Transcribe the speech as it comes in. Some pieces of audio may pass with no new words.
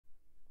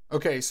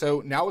Okay,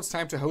 so now it's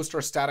time to host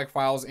our static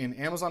files in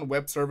Amazon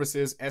Web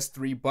Services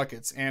S3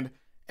 buckets. And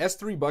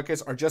S3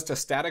 buckets are just a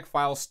static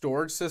file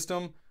storage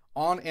system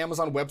on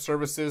Amazon Web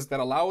Services that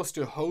allow us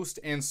to host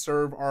and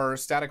serve our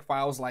static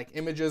files like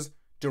images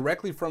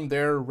directly from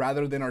there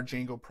rather than our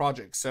Django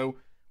project. So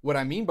what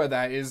I mean by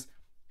that is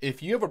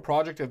if you have a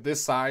project of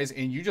this size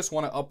and you just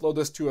want to upload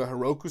this to a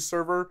Heroku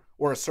server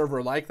or a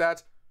server like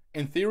that,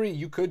 in theory,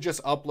 you could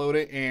just upload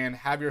it and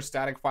have your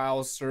static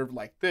files served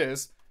like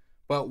this.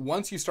 But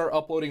once you start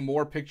uploading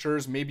more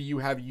pictures, maybe you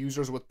have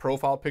users with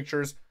profile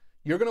pictures,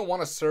 you're gonna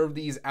wanna serve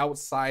these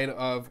outside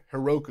of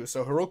Heroku.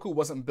 So Heroku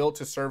wasn't built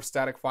to serve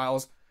static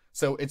files,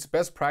 so it's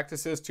best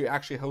practices to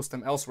actually host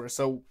them elsewhere.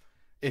 So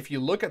if you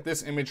look at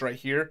this image right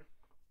here,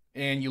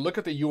 and you look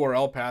at the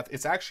URL path,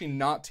 it's actually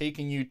not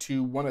taking you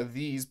to one of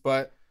these,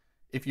 but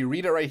if you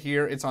read it right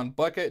here, it's on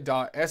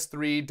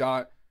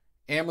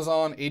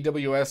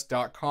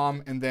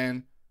bucket.s3.amazonaws.com and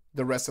then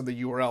the rest of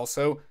the URL.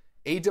 So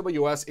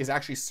AWS is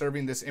actually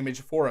serving this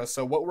image for us.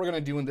 So what we're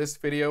gonna do in this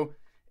video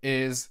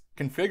is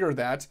configure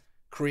that,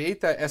 create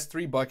that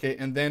S3 bucket,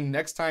 and then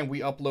next time we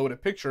upload a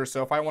picture,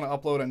 so if I wanna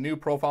upload a new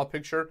profile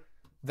picture,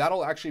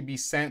 that'll actually be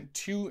sent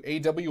to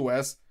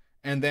AWS,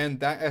 and then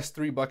that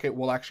S3 bucket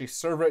will actually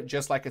serve it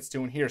just like it's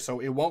doing here. So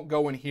it won't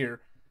go in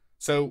here.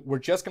 So we're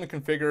just gonna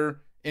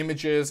configure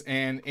images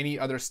and any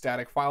other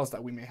static files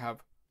that we may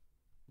have.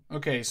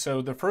 Okay,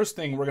 so the first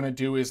thing we're gonna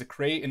do is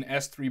create an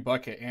S3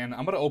 bucket, and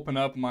I'm gonna open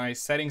up my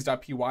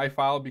settings.py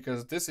file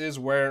because this is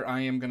where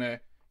I am gonna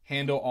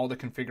handle all the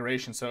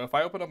configuration. So if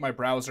I open up my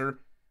browser,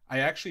 I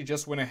actually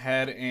just went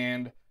ahead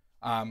and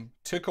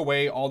took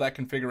away all that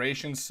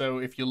configuration. So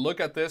if you look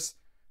at this,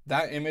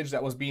 that image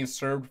that was being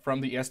served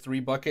from the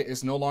S3 bucket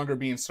is no longer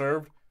being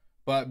served,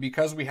 but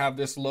because we have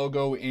this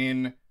logo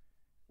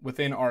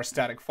within our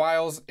static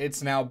files,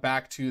 it's now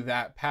back to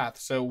that path.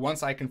 So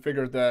once I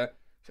configure the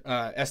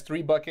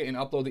S3 bucket and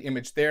upload the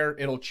image there,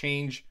 it'll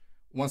change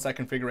once that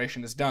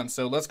configuration is done.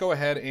 So let's go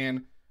ahead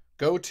and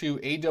go to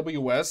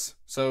AWS.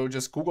 So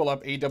just Google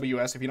up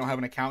AWS if you don't have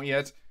an account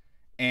yet,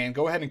 and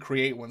go ahead and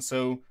create one.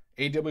 So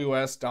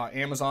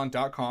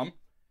aws.amazon.com,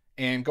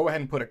 and go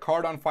ahead and put a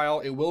card on file.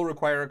 It will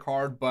require a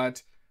card,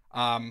 but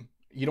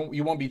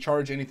you won't be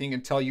charged anything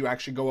until you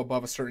actually go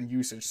above a certain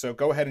usage. So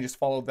go ahead and just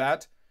follow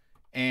that.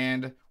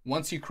 And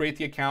once you create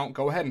the account,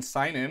 go ahead and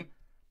sign in.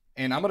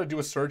 And I'm gonna do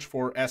a search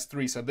for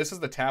S3. So this is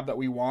the tab that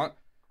we want,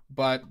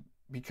 but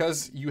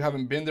because you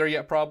haven't been there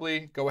yet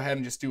probably, go ahead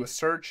and just do a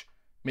search,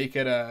 make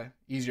it a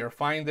easier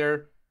find there.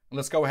 And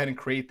let's go ahead and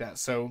create that.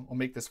 So we'll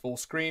make this full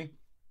screen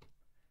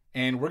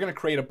and we're gonna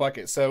create a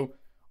bucket. So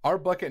our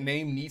bucket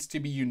name needs to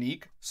be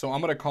unique. So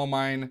I'm gonna call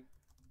mine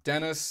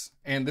Dennis,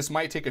 and this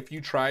might take a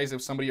few tries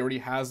if somebody already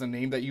has the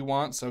name that you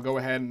want. So go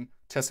ahead and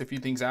test a few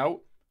things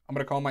out. I'm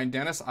gonna call mine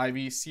Dennis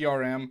Ivy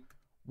CRM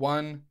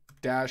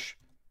 1-bucket.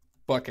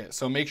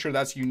 So make sure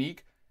that's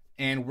unique.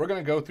 And we're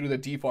gonna go through the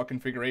default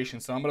configuration.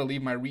 So I'm gonna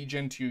leave my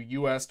region to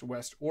US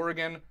West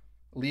Oregon,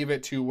 leave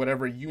it to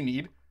whatever you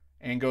need,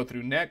 and go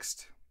through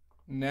next,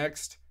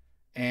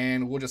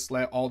 and we'll just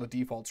let all the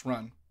defaults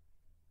run.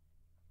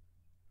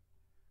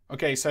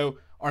 Okay, so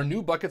our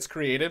new bucket's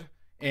created,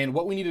 and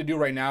what we need to do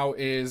right now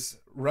is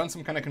run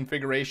some kind of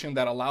configuration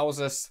that allows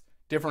us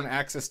different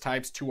access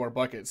types to our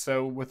bucket.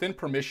 So within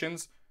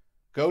permissions,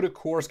 go to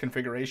course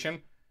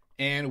configuration,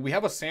 and we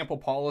have a sample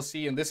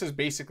policy, and this is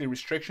basically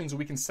restrictions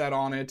we can set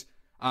on it,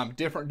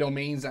 different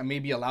domains that may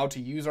be allowed to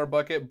use our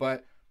bucket.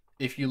 But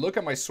if you look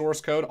at my source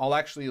code, I'll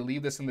actually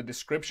leave this in the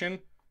description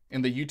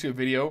in the YouTube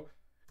video.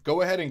 Go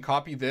ahead and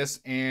copy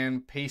this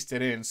and paste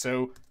it in.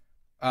 So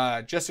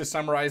just to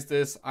summarize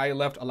this, I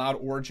left allowed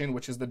origin,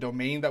 which is the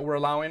domain that we're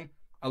allowing.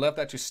 I left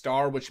that to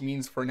star, which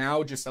means for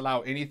now, just allow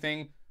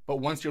anything.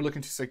 But once you're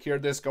looking to secure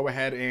this, go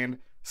ahead and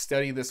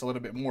study this a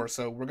little bit more.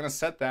 So we're gonna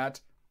set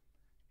that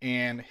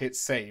and hit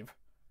save.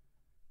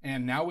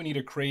 And now we need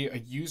to create a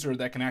user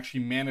that can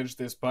actually manage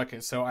this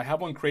bucket. So I have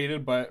one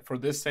created, but for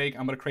this sake,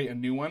 I'm gonna create a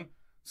new one.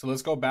 So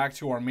let's go back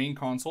to our main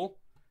console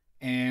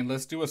and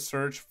let's do a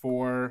search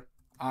for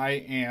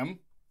IAM.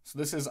 So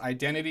this is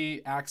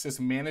Identity Access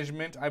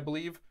Management, I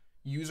believe,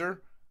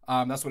 user.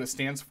 That's what it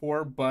stands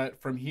for.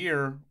 But from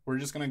here, we're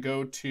just gonna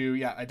go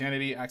to,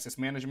 Identity Access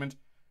Management.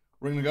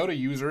 We're gonna go to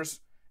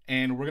users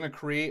and we're gonna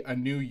create a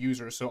new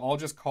user. So I'll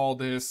just call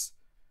this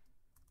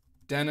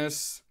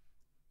Dennis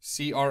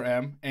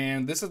CRM,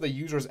 and this is the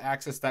user's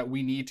access that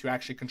we need to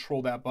actually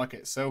control that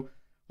bucket. So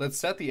let's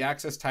set the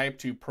access type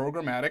to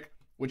programmatic,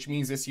 which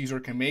means this user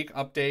can make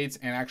updates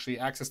and actually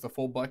access the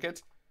full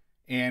bucket.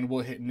 And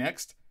we'll hit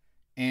next.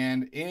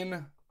 And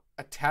in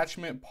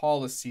attachment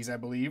policies, I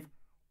believe,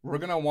 we're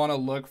gonna wanna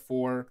look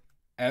for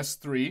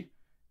S3,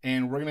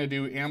 and we're gonna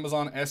do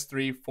Amazon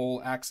S3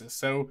 full access.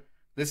 So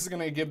this is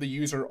gonna give the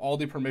user all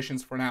the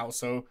permissions for now.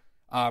 So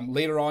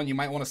later on, you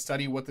might wanna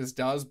study what this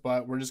does,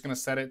 but we're just gonna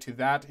set it to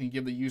that and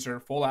give the user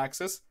full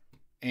access.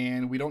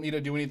 And we don't need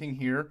to do anything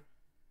here.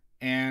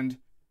 And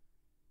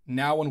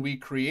now when we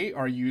create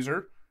our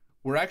user,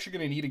 we're actually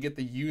gonna need to get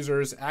the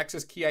user's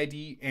access key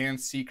ID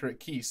and secret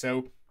key.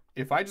 So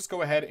if I just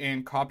go ahead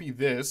and copy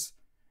this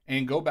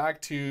and go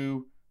back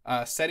to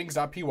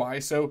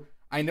settings.py. So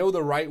I know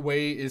the right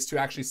way is to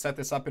actually set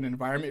this up in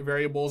environment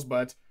variables,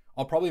 but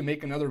I'll probably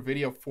make another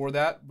video for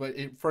that. But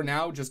for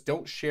now, just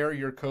don't share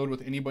your code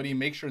with anybody.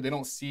 Make sure they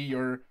don't see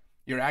your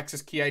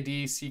access key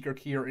ID, secret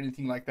key, or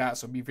anything like that.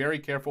 So be very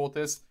careful with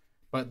this,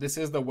 but this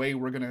is the way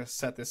we're gonna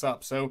set this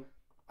up. So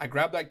I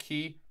grab that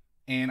key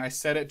and I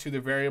set it to the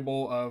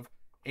variable of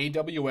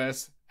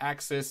AWS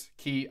access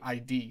key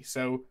ID.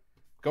 So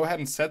go ahead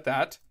and set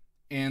that.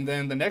 And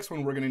then the next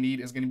one we're gonna need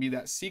is gonna be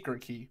that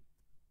secret key.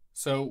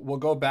 So we'll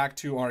go back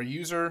to our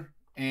user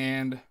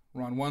and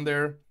run one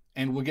there,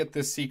 and we'll get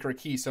this secret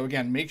key. So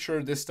again, make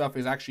sure this stuff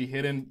is actually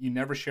hidden. You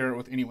never share it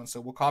with anyone. So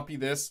we'll copy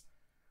this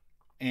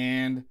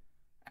and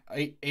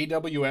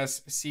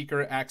AWS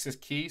secret access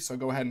key. So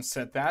go ahead and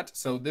set that.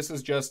 So this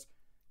is just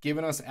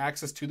giving us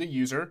access to the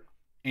user.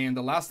 And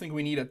the last thing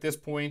we need at this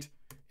point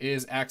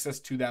is access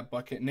to that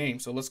bucket name.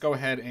 So let's go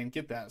ahead and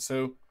get that.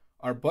 So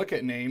our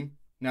bucket name,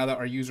 now that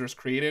our user is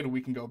created,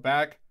 we can go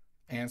back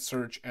and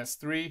search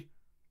S3,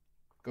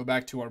 go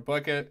back to our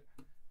bucket,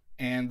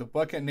 and the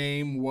bucket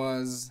name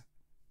was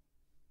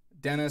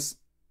Dennis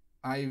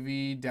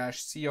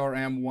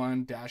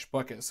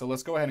IV-CRM1-bucket. So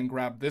let's go ahead and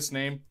grab this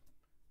name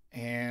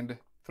and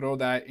throw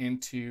that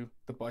into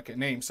the bucket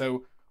name.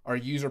 So our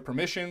user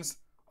permissions,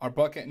 our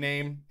bucket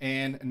name,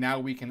 and now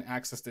we can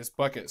access this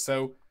bucket.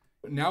 So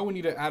now we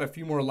need to add a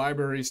few more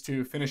libraries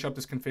to finish up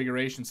this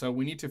configuration. So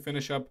we need to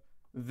finish up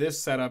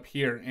this setup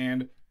here.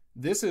 And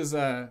this is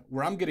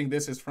where I'm getting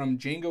this is from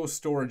Django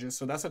storages.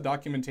 So that's a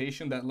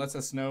documentation that lets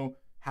us know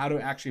how to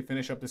actually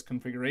finish up this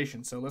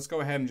configuration. So let's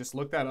go ahead and just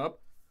look that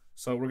up.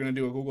 So we're going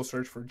to do a Google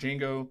search for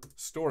Django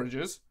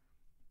storages.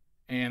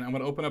 And I'm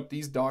going to open up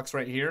these docs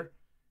right here.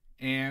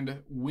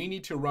 And we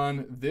need to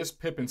run this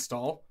pip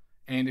install.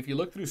 And if you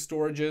look through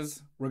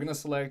storages, we're going to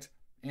select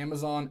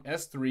Amazon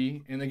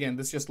S3. And again,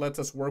 this just lets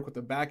us work with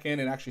the backend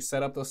and actually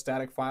set up those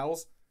static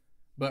files.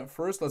 But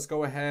first, let's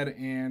go ahead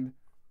and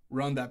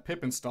run that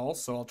pip install.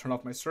 So I'll turn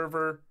off my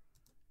server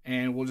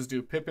and we'll just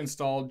do pip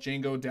install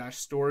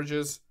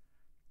Django-storages.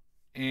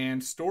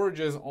 And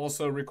storages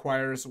also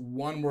requires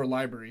one more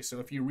library. So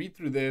if you read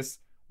through this,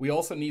 we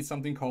also need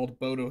something called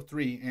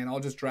Boto3. And I'll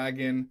just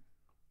drag in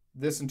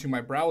this into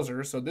my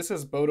browser. So this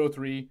is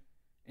Boto3,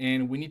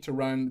 and we need to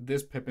run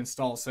this pip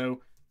install.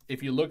 So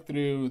if you look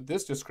through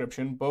this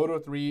description,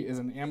 Boto3 is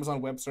an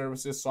Amazon Web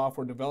Services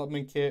software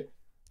development kit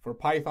for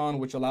Python,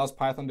 which allows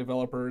Python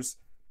developers,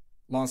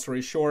 long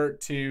story short,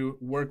 to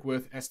work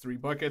with S3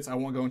 buckets. I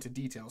won't go into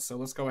details. So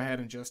let's go ahead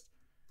and just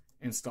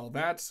install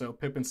that. So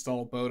pip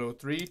install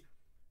Boto3.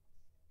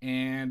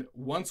 And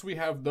once we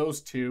have those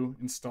two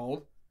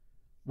installed,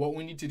 what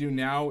we need to do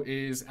now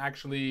is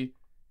actually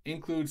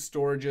include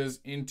storages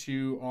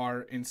into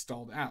our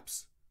installed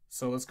apps.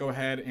 So let's go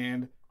ahead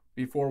and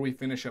before we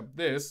finish up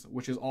this,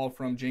 which is all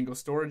from Django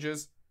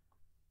storages,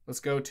 let's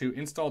go to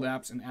installed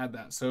apps and add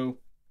that. So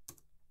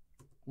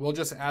we'll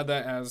just add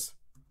that as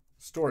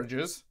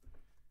storages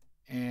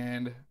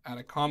and add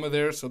a comma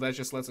there. So that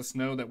just lets us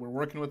know that we're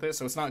working with it.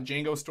 So it's not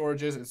Django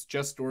storages, it's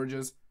just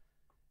storages.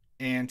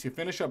 And to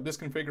finish up this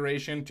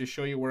configuration, to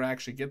show you where I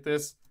actually get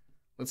this,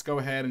 let's go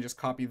ahead and just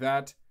copy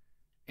that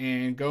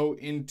and go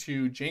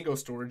into Django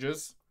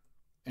storages.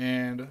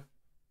 And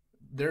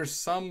there's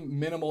some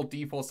minimal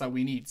defaults that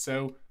we need.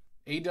 So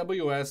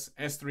AWS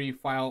S3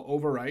 file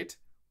overwrite,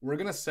 we're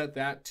gonna set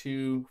that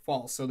to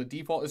false. So the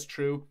default is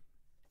true.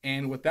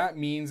 And what that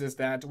means is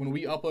that when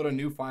we upload a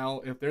new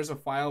file, if there's a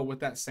file with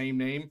that same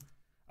name,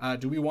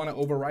 do we wanna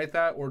overwrite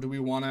that or do we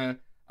wanna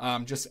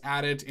just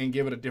add it and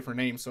give it a different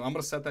name? So I'm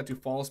gonna set that to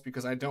false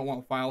because I don't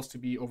want files to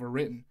be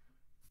overwritten.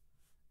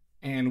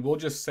 And we'll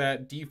just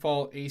set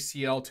default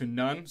ACL to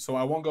none. So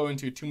I won't go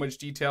into too much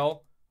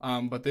detail,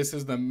 but this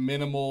is the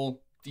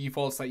minimal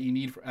defaults that you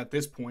need at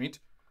this point.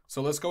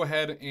 So let's go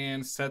ahead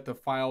and set the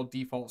file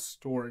default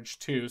storage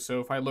too. So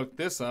if I look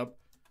this up,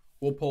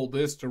 we'll pull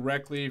this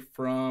directly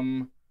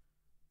from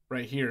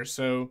right here.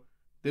 So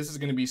this is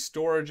going to be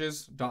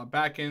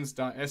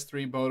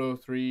storages.backends.s3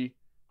 boto3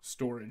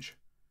 storage.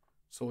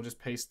 So we'll just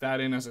paste that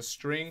in as a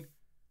string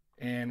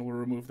and we'll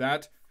remove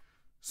that.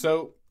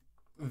 So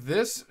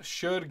this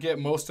should get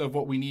most of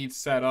what we need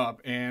set up.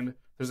 And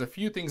there's a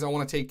few things I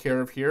want to take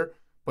care of here.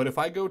 But if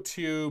I go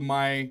to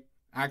my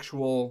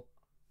actual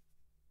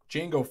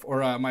Django or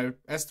my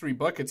S3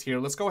 buckets here,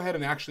 let's go ahead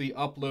and actually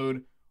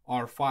upload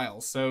our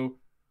files. So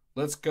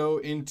let's go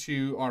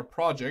into our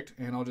project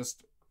and I'll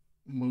just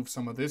move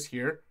some of this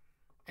here.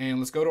 And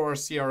let's go to our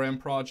CRM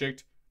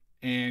project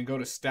and go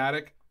to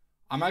static.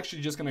 I'm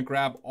actually just going to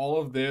grab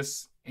all of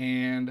this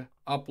and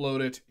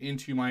upload it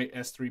into my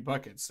S3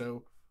 bucket.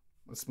 So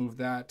let's move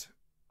that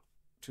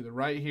to the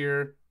right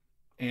here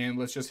and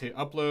let's just hit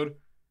upload.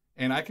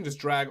 And I can just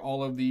drag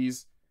all of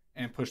these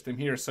and push them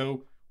here.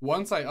 So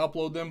once I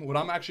upload them, what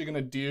I'm actually going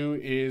to do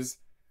is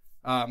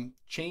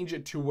change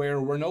it to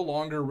where we're no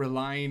longer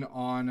relying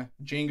on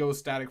Django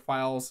static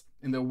files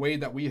in the way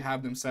that we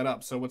have them set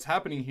up. So what's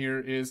happening here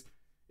is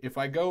if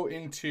I go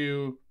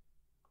into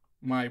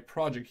my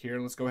project here,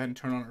 let's go ahead and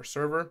turn on our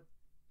server.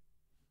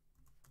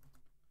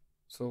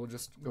 So we'll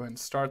just go ahead and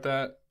start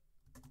that.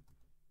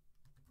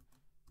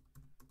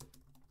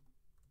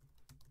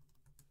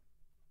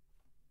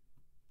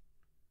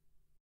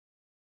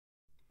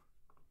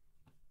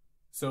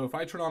 So if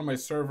I turn on my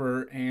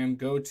server and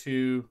go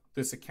to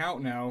this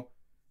account now,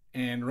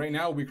 and right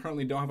now we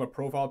currently don't have a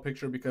profile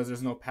picture because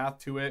there's no path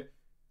to it.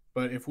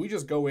 But if we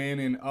just go in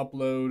and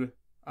upload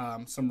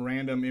some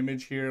random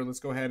image here,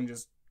 let's go ahead and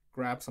just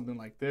grab something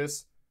like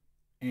this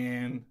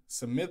and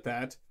submit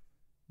that.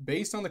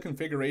 Based on the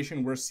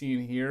configuration we're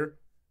seeing here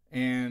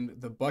and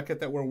the bucket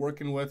that we're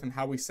working with and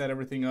how we set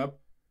everything up,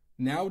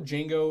 now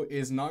Django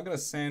is not going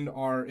to send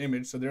our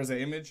image. So there's an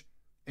image.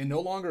 It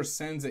no longer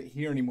sends it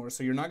here anymore.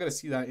 So you're not going to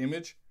see that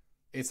image.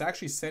 It's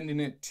actually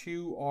sending it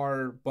to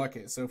our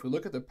bucket. So if we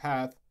look at the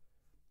path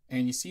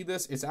and you see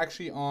this, it's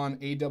actually on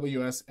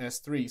AWS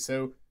S3.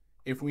 So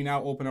if we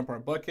now open up our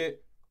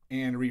bucket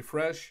and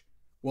refresh,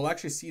 we'll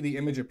actually see the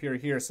image appear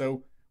here.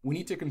 So we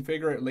need to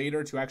configure it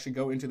later to actually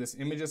go into this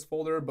images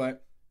folder,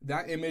 but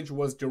that image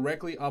was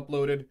directly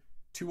uploaded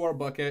to our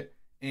bucket.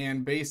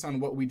 And based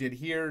on what we did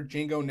here,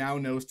 Django now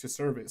knows to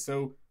serve it.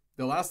 So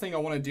the last thing I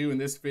want to do in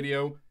this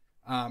video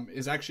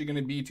is actually going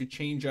to be to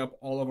change up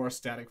all of our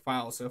static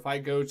files. So if I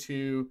go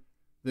to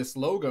this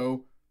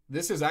logo,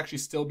 this is actually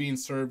still being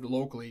served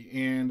locally.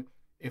 And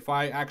if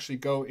I actually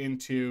go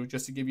into,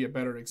 just to give you a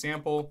better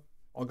example,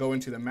 I'll go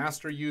into the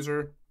master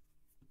user.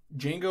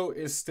 Django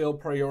is still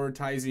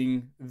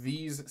prioritizing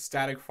these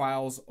static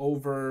files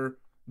over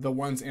the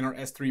ones in our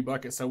S3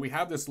 bucket. So we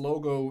have this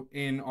logo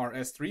in our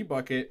S3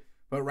 bucket,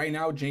 but right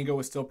now Django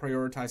is still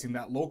prioritizing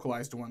that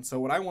localized one. So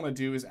what I want to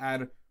do is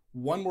add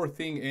one more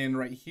thing in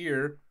right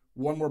here,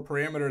 one more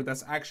parameter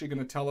that's actually going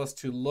to tell us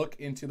to look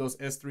into those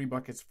S3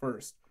 buckets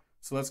first.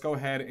 So let's go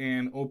ahead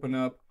and open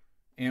up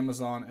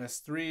Amazon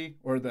S3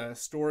 or the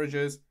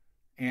storages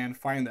and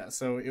find that.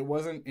 So it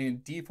wasn't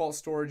in default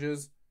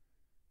storages,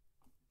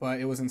 but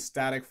it was in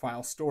static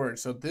file storage.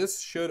 So this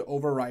should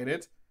override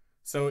it.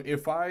 So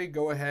if I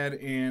go ahead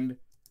and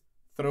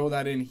throw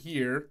that in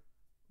here,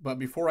 but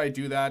before I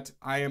do that,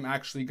 I am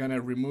actually going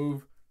to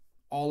remove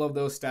all of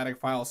those static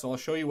files. So I'll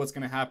show you what's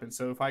going to happen.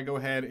 So if I go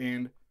ahead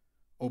and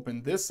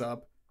open this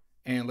up,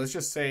 and let's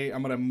just say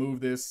I'm going to move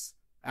this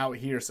out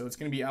here. So it's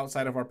going to be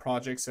outside of our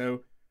project.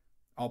 So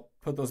I'll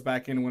put those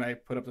back in when I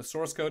put up the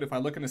source code. If I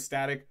look into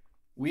static,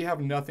 we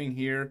have nothing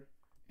here,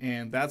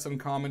 and that's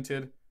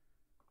uncommented.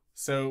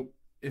 So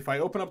if I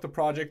open up the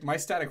project, my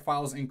static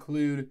files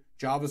include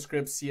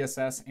JavaScript,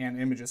 CSS,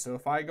 and images. So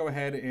if I go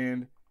ahead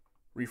and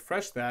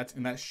refresh that,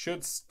 and that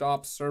should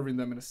stop serving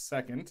them in a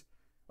second.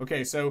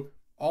 Okay, so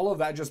all of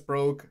that just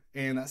broke,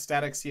 and that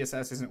static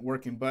CSS isn't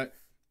working. But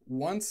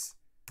once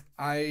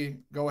I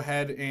go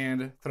ahead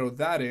and throw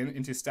that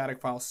into static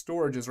file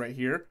storages right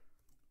here,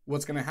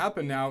 what's going to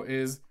happen now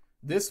is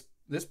this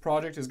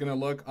project is going to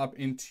look up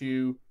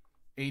into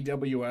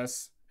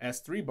AWS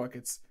S3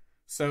 buckets.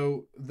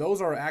 So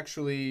those are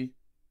actually,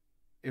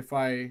 if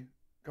I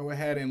go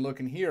ahead and look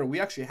in here, we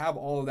actually have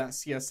all of that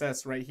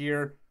CSS right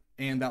here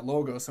and that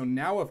logo. So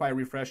now if I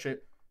refresh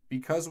it,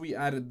 because we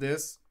added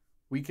this,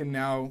 we can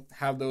now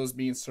have those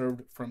being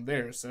served from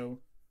there. So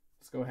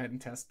let's go ahead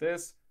and test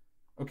this.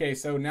 Okay,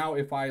 so now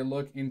if I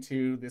look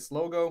into this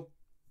logo,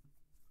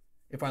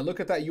 if I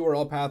look at that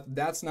URL path,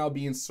 that's now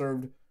being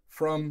served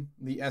from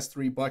the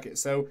S3 bucket.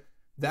 So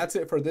that's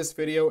it for this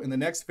video. In the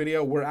next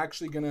video, we're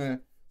actually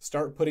gonna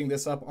start putting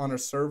this up on a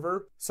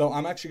server. So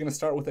I'm actually gonna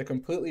start with a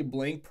completely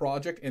blank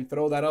project and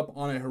throw that up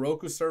on a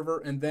Heroku server,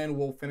 and then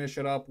we'll finish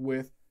it up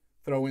with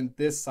throwing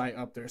this site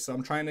up there. So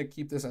I'm trying to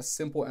keep this as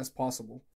simple as possible.